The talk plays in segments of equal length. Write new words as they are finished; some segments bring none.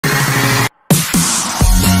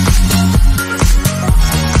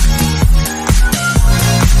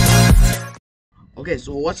Okay,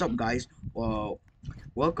 so what's up, guys?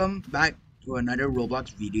 Welcome back to another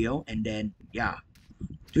Roblox video. And then, yeah,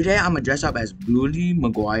 today I'm gonna dress up as Bully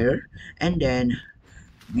Maguire, and then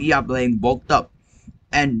we are playing Bulked Up,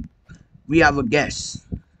 and we have a guest,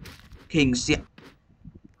 King Xiang.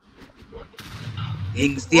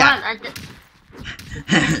 King Xiang. What?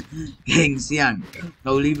 King Xiang.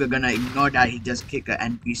 Slowly, we're gonna ignore that he just kicked an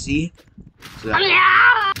NPC. So,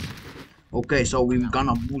 okay, so we're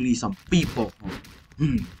gonna bully some people.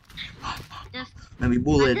 Let me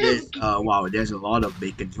bully this. Wow, there's a lot of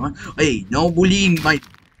bacon. You want? Hey, no bullying my.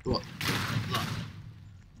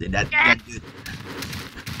 That good.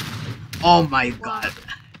 Oh my god.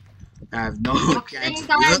 I have no chance.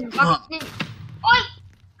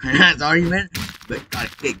 Sorry, man. But gotta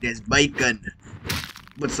take this bacon.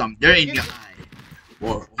 Put some dirt in your eye.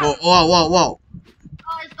 Whoa, whoa, whoa, whoa, whoa.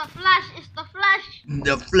 Oh, it's the flash. It's the flash.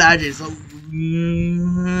 The flash is so.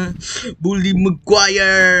 Bully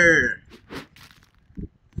Maguire.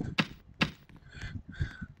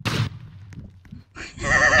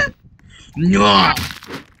 No.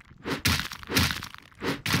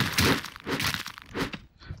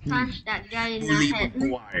 Punch that guy in the Bully head.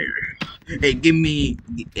 Maguire. Hey, give me.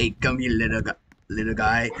 Hey, come here, little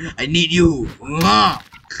guy. I need you.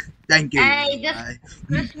 Thank you. Hey, this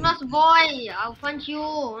Christmas boy. I'll punch you.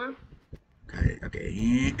 Okay, okay.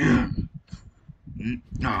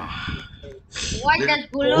 Why there's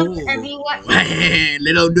balloons everywhere? Hey,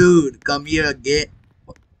 little dude, come here again.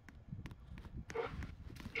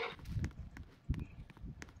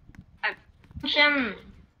 I punch him.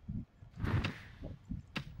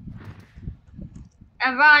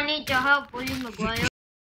 Ever I need your help, Bully Maguire.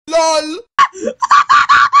 LOL.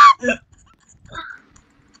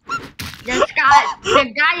 The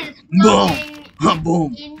guy is floating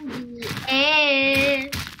Boom. in the air.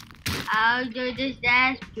 I'll do this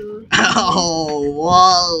dash too. Oh,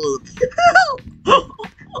 wow.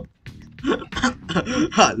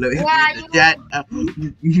 Look at the chat. Yeah,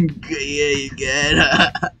 you get.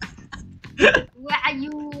 Where are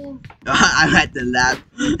you? I'm at the lab.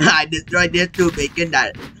 I destroyed these two bacon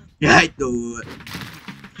that tried to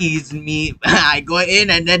tease me. I go in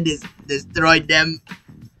and then destroy them.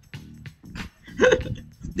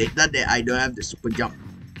 They thought that I don't have the super jump.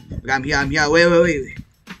 Okay, I'm here. Wait.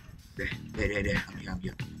 There. I'm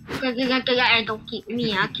here. Okay, don't kick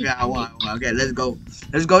me. I'll kick Yeah, you. okay, let's go.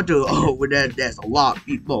 Let's go to over there. There's a lot of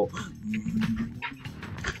people.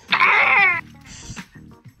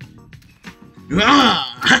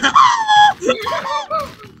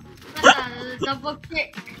 Double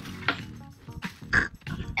kick.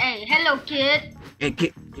 Hey, hello, kid. Hey,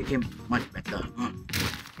 kick him much better.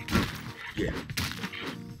 Yeah.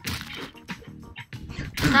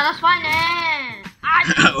 That's fine, eh?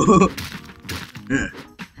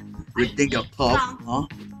 You think you're tough, huh?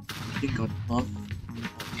 You think you're tough?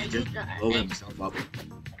 He just blow himself up.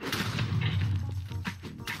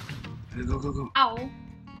 Go. Ow.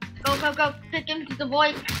 Go. Kick him to the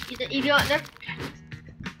void. He's an idiot. There.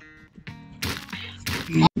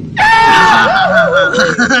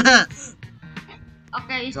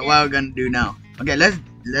 Okay, So what we're gonna do now? Okay, let's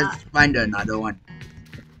find another one.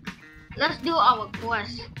 Let's do our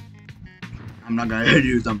quest. I'm not gonna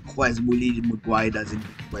do some quest. Bully Maguire doesn't do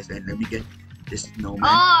quest. And let me get this snowman. Oh,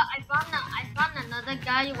 I found another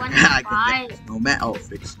guy you want to I can fight. get snowman. Oh,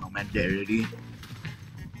 fix snowman there already.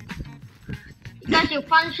 Because you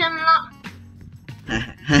punch him up.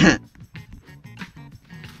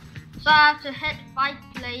 So I have to hit 5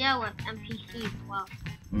 player with NPC as well.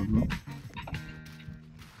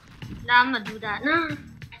 Now I'm gonna do that.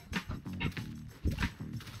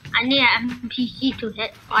 I need an NPC to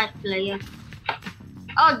hit 5 player.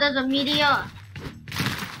 Oh, there's a meteor.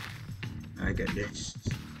 I get this.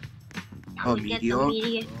 I'll Oh, get the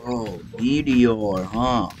meteor. Oh, meteor,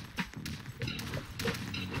 huh?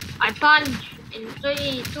 I punch in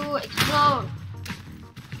 3, 2, explode.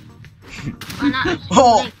 Why not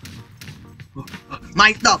explode? Oh,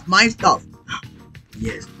 my stuff.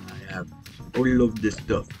 Yes, I have all of this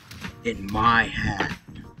stuff in my hand.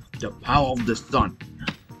 The power of the sun.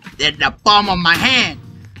 In the palm of my hand.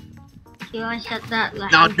 You always said that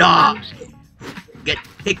like. Now die. Get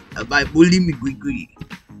picked by Bully Maguire.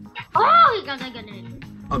 Oh, he got a grenade.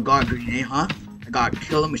 I got a grenade, huh? I got a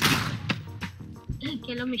killer machine.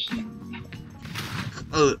 Killer machine.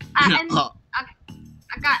 Oh, I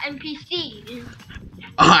got NPC.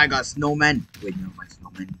 I got snowman. Wait, no, my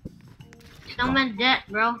snowman. Snowman dead,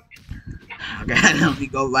 bro. Okay, let me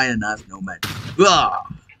go find another snowman.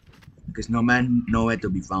 Because snowman nowhere to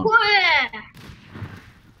be found. Where?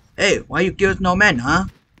 Hey, why you kill snowman, huh?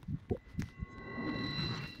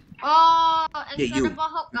 Oh, Yeah, you. Incredible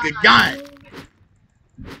Hulk. You can die.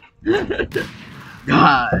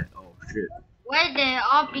 Die. Oh shit. Where they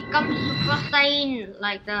all become Super Saiyan,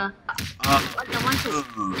 like the one to.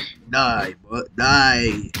 Die, but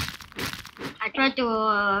die. I tried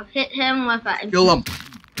to hit him with a. Kill him.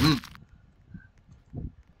 Mm.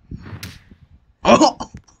 Oh.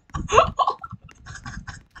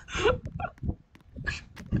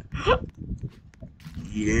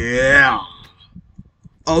 Yeah.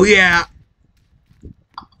 Oh yeah.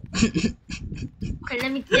 Okay,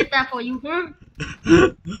 let me get that for you.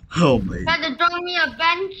 Oh my. Try to throw me a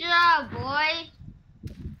bench, boy.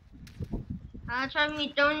 Try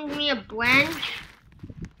me throwing me a bench,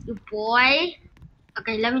 you boy.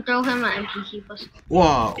 Okay, let me throw him an NPC first.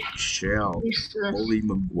 Wow. Shell. Useless. Holy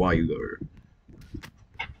Maguire.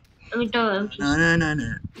 Let me throw an NPC.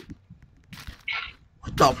 No.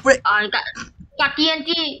 What the frick? I got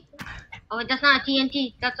TNT. Oh, that's not a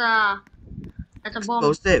TNT. That's a bomb.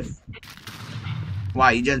 Explosive.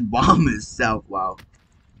 Wow, he just bombed himself. Wow.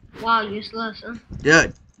 Wow, useless. Huh?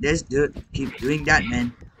 Dude, this dude keep doing that,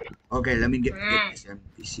 man. Okay, let me get this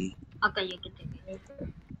NPC. Okay, you can take it.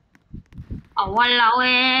 Oh, walao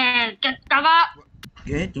eh. Get cover.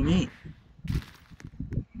 Get it to me.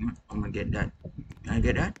 I'm gonna get that. Can I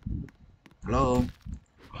get that? Hello?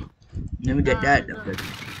 Let me get that. Okay.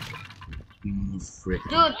 Frick.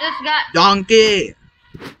 Dude, this guy. Donkey!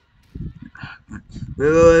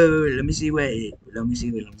 Wait. Let me see. Let me see.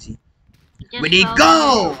 Where'd he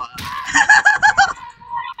go?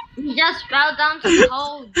 He just fell down to the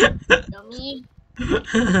hole, dummy.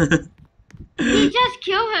 He just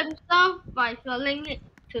killed himself by falling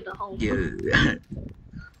to the hole. Yeah.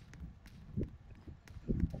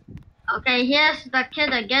 Okay, here's the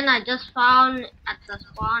kid again. I just found at the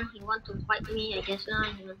spawn. He wants to fight me, I guess.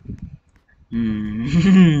 Let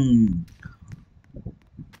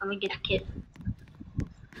me get the kid.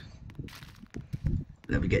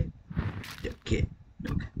 Let me get the kid.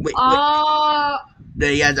 Okay. Wait. Oh.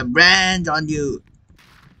 There he has a brand on you.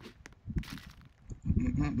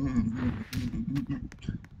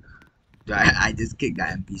 I just kicked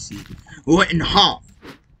that NPC. Went in half.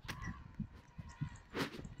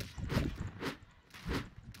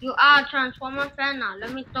 You are a Transformer fan now.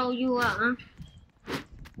 Let me throw you up,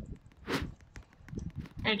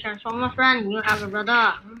 Hey, Transformer friend, you have a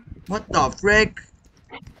brother. What the frick?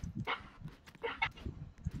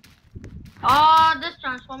 Oh, this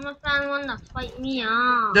Transformer fan wanna fight me,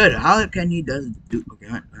 Dude, how can he do?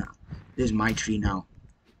 Okay, this is my tree now.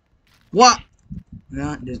 What?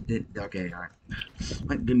 No, this. Okay, alright.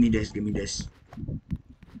 Give me this.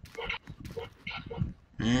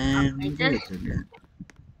 And Okay, this again.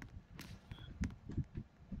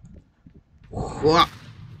 What?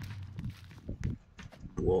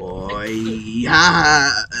 Boy,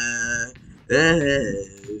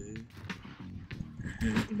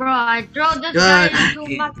 Bro, I throw this guy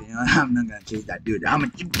into my... I'm not gonna chase that dude. I'm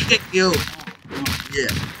gonna kick you. Yeah.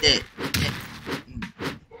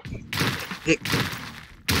 Kick.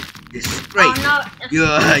 Disgrace. Oh, no.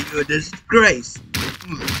 You're a disgrace.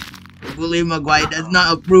 Bully Maguire does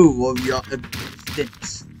not approve of your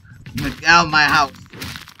existence. Get out of my house.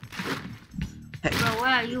 Bro, where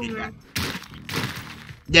are you, man?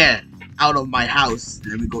 There, out of my house.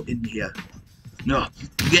 Let me go in here. No,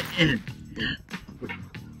 get in.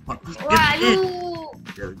 Where are you?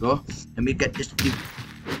 There we go. Let me get this dude.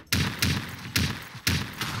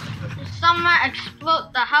 Someone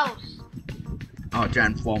explode the house. Oh,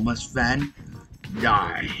 Transformers fan,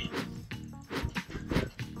 die.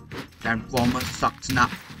 Transformers sucks now.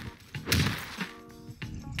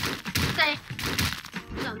 Okay.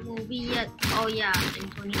 The movie yet? Oh yeah, in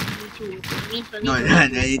 2022. I mean 2022. No,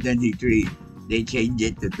 2023. They changed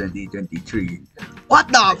it to 2023. What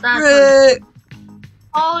the frick?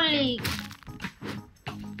 Holy.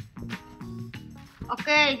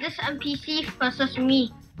 Okay, this NPC versus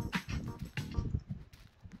me.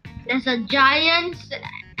 There's a giant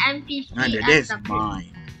NPC And at it is the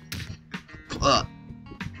mine. What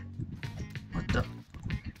the?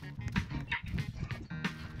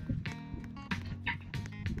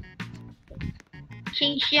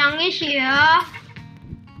 Xiang is here.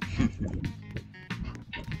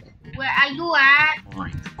 Where are you at?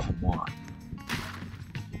 Mine, come on.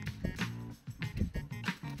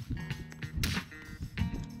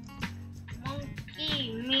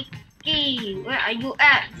 Monkey, Mickey, where are you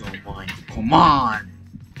at? You're mine, come on.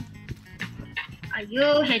 Are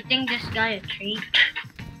you hitting this guy a treat?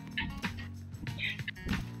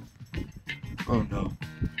 Oh no.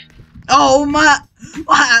 Oh my!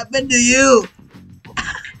 What happened to you?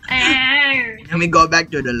 Let me go back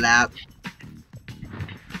to the lab.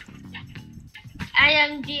 I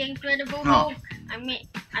am the Incredible Oh. Hulk. I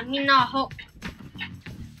mean not Hulk.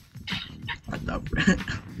 What the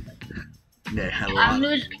There are a I lot of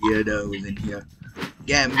lose. weirdos in here.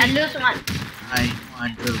 Get I me. lose my. I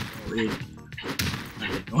want to go in. They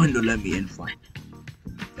don't want to let me in fine.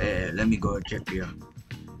 Let me go check here.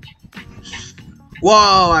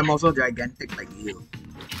 Whoa, I'm also gigantic like you.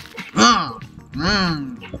 Punch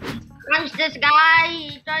this guy.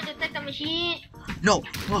 He tried to take the machine. No,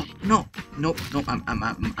 oh, no, no, no,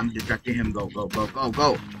 I'm distracting him. Go.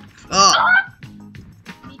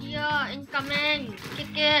 Video incoming.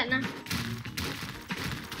 Kick it.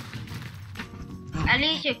 At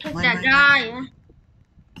least you kick that guy.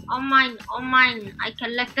 Oh mine. I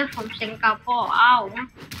collected from Singapore. Ow.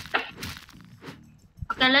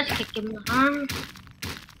 Okay, let's kick him.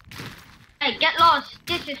 Hey, get lost.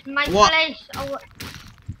 This is my place. Oh.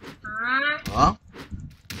 Huh?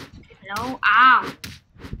 Hello. Ow.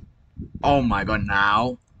 Oh my god,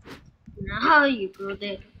 now. Now you go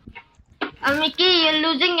there. Mickey, you're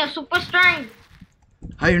losing your super strength.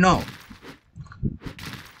 How you know?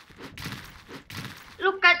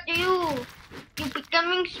 Look at you. You're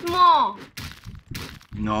becoming small.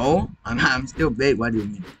 No, I'm still big. What do you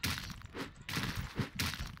mean?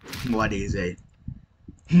 What do you say?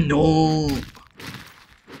 No.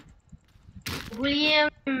 William.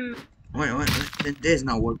 Wait. This is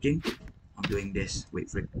not working. I'm doing this. Wait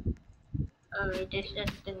for it. Oh, it is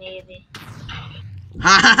just the Navy.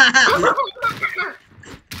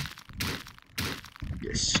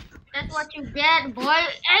 Yes. That's what you get, boy.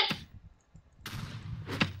 Hey.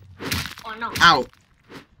 Oh no. Ow.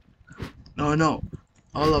 No.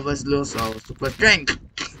 All of us lose our super strength.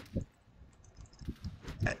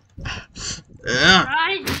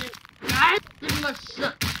 Guys, this must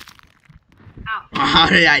suck. Ow.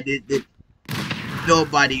 I did it.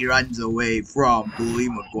 Nobody runs away from Bully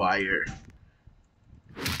Maguire.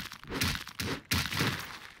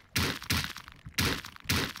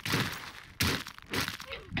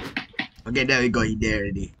 Okay, there we go. He there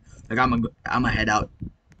already. Like I'ma head out.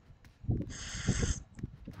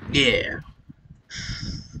 Yeah.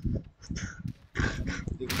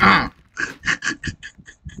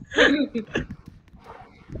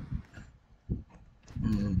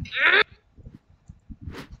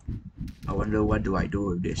 I wonder what do I do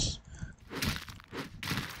with this.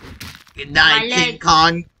 Good night, King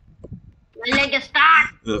Kong. My leg is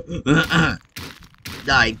stuck.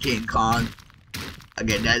 Die, King Kong.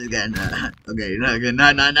 Okay, that's gonna. Okay, no.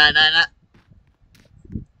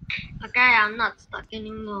 Okay, I'm not stuck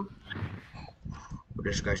anymore.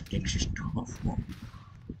 This guy thinks he's tough.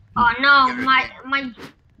 Oh no, my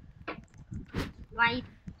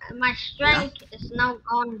strength is now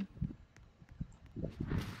gone.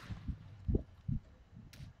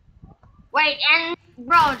 Wait, and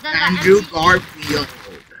bro, does Andrew Garfield.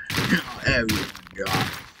 Everyone got.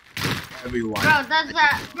 Everyone. Bro,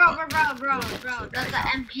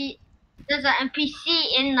 there's a NPC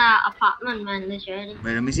in the apartment, man. This already.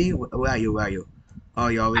 Wait, let me see. Where are you? Oh,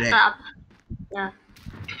 you're over there. Yeah.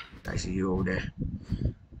 I see you over there.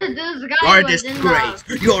 This guy You're a was disgrace.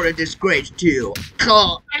 You're a disgrace too.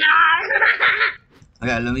 Come.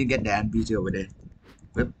 Okay, let me get the NPC over there.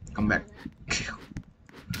 Whip, come back.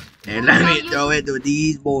 And let me throw it to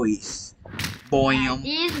these boys. Boyum.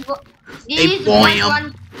 These boyum.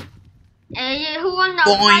 ones. Who wanna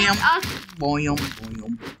fight us? Boyum.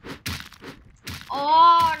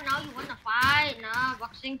 Oh, now you wanna fight? Nah,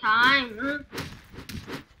 boxing time.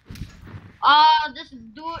 Oh, this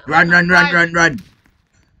dude. Run.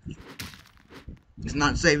 It's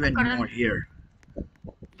not safe anymore here.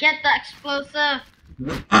 Get the explosive.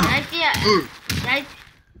 Did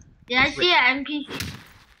I see an NPC?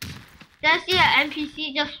 Did I see an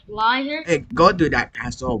NPC just fly here? Hey, go to that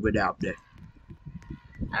castle over there up there.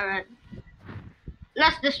 Alright.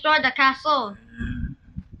 Let's destroy the castle.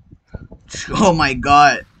 Oh my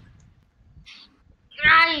god.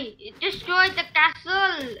 Right. Destroy the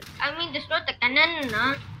castle. I mean, destroy the cannon,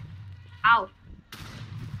 huh? Ow.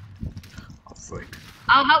 Oh, frick.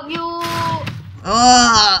 I'll help you.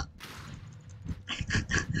 Ah!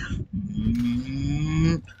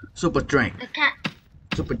 Super strength. The cat.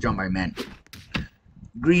 Super jump, my man.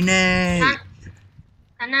 Grenade.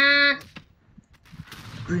 Cannon.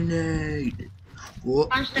 Grenade. Whoa.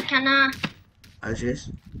 Punch the cannon. How's this?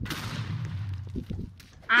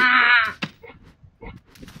 Ah.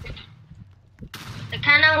 The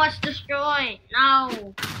cannon was destroyed.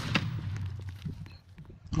 No.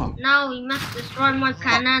 Oh. No, we must destroy more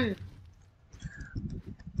cannon.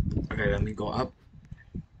 Okay, let me go up.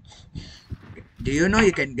 Do you know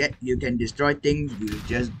you can destroy things? You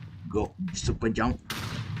just go super jump.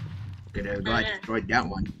 Okay, there we go. I destroyed that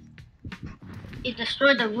one. It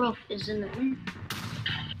destroyed the roof, isn't it?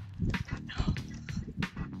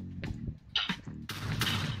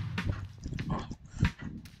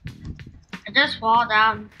 I just fall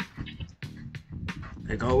down.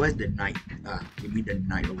 Okay, go. Where's the knight? Give me the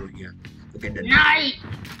knight over here. Look at the Knight!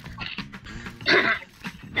 That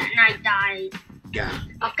knight died. Yeah.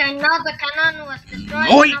 Okay, now the cannon was destroyed.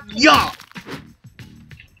 Oh, yeah!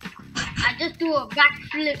 I just do a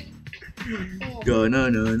backflip. No, no,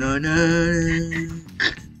 no, no, no.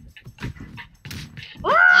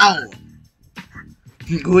 Oh. Ow!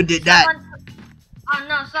 Who did that? Oh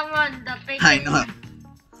no, someone, the bacon. I know.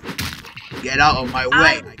 Get out of my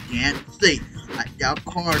way. I can't see. I got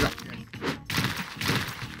cars up there.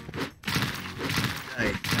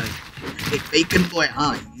 Hey, bacon boy,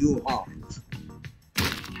 huh? You are.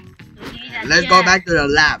 Let's go back to the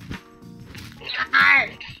lab.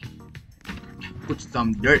 Put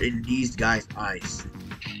some dirt in these guys' eyes.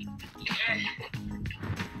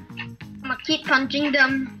 I'm gonna keep punching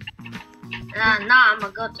them. Now I'm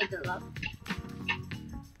gonna go to the lab.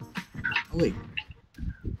 Oh, wait.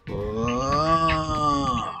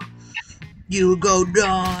 Oh, you go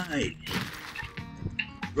die.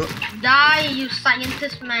 Die, you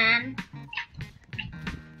scientist man.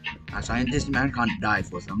 A scientist man can't die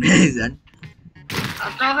for some reason.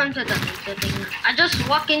 I'll throw him to the thing. I just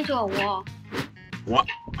walk into a wall. What?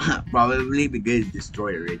 Probably because it's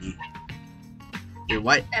destroyed already. Okay,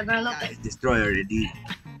 what? Yeah, it's destroyed already.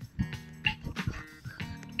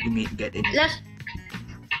 You mean get in? Let's.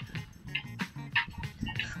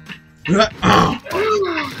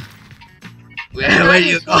 Where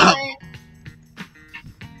you go?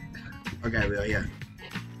 Okay, we're here.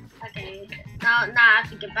 Okay, now I have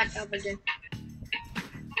to get back up again.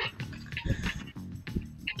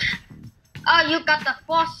 Oh, you got the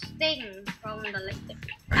force thing from the lake.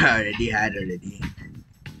 I already had already.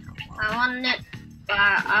 I want it, but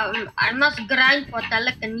I must grind for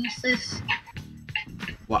telekinesis.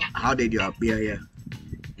 What? How did you appear here?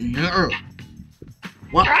 No.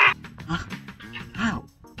 What? Huh? How?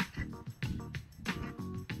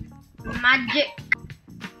 Magic.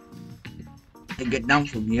 I get down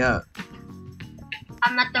from here.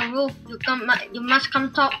 I'm at the roof. You must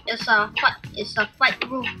come top. It's a fight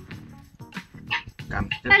roof.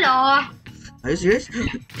 Hello. Are you serious?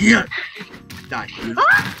 Yeah. Die. You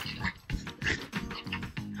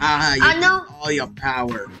know. All your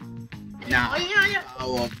power. Now, yeah.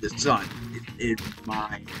 power of the sun is in my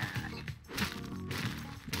hand.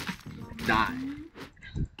 Die.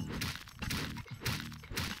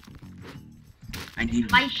 I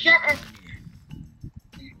need my shit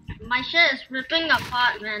is ripping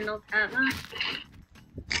apart, man. No problem.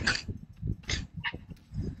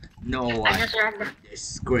 No, I just read that.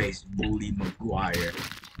 Disgrace bully Maguire.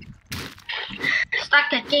 Stop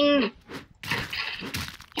kicking.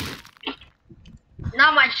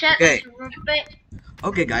 Now my shit is ripping.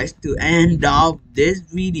 Okay, guys, to end off this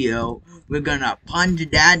video, we're gonna punch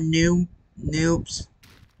that noob's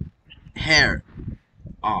hair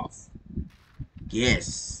off.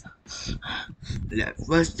 Yes. The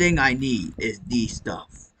first thing I need is this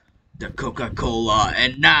stuff. The Coca-Cola,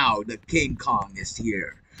 and now the King Kong is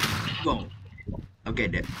here. Go. Okay,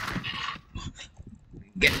 then.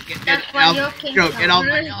 Get That's why you're King Kong. Get off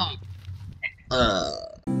my dog.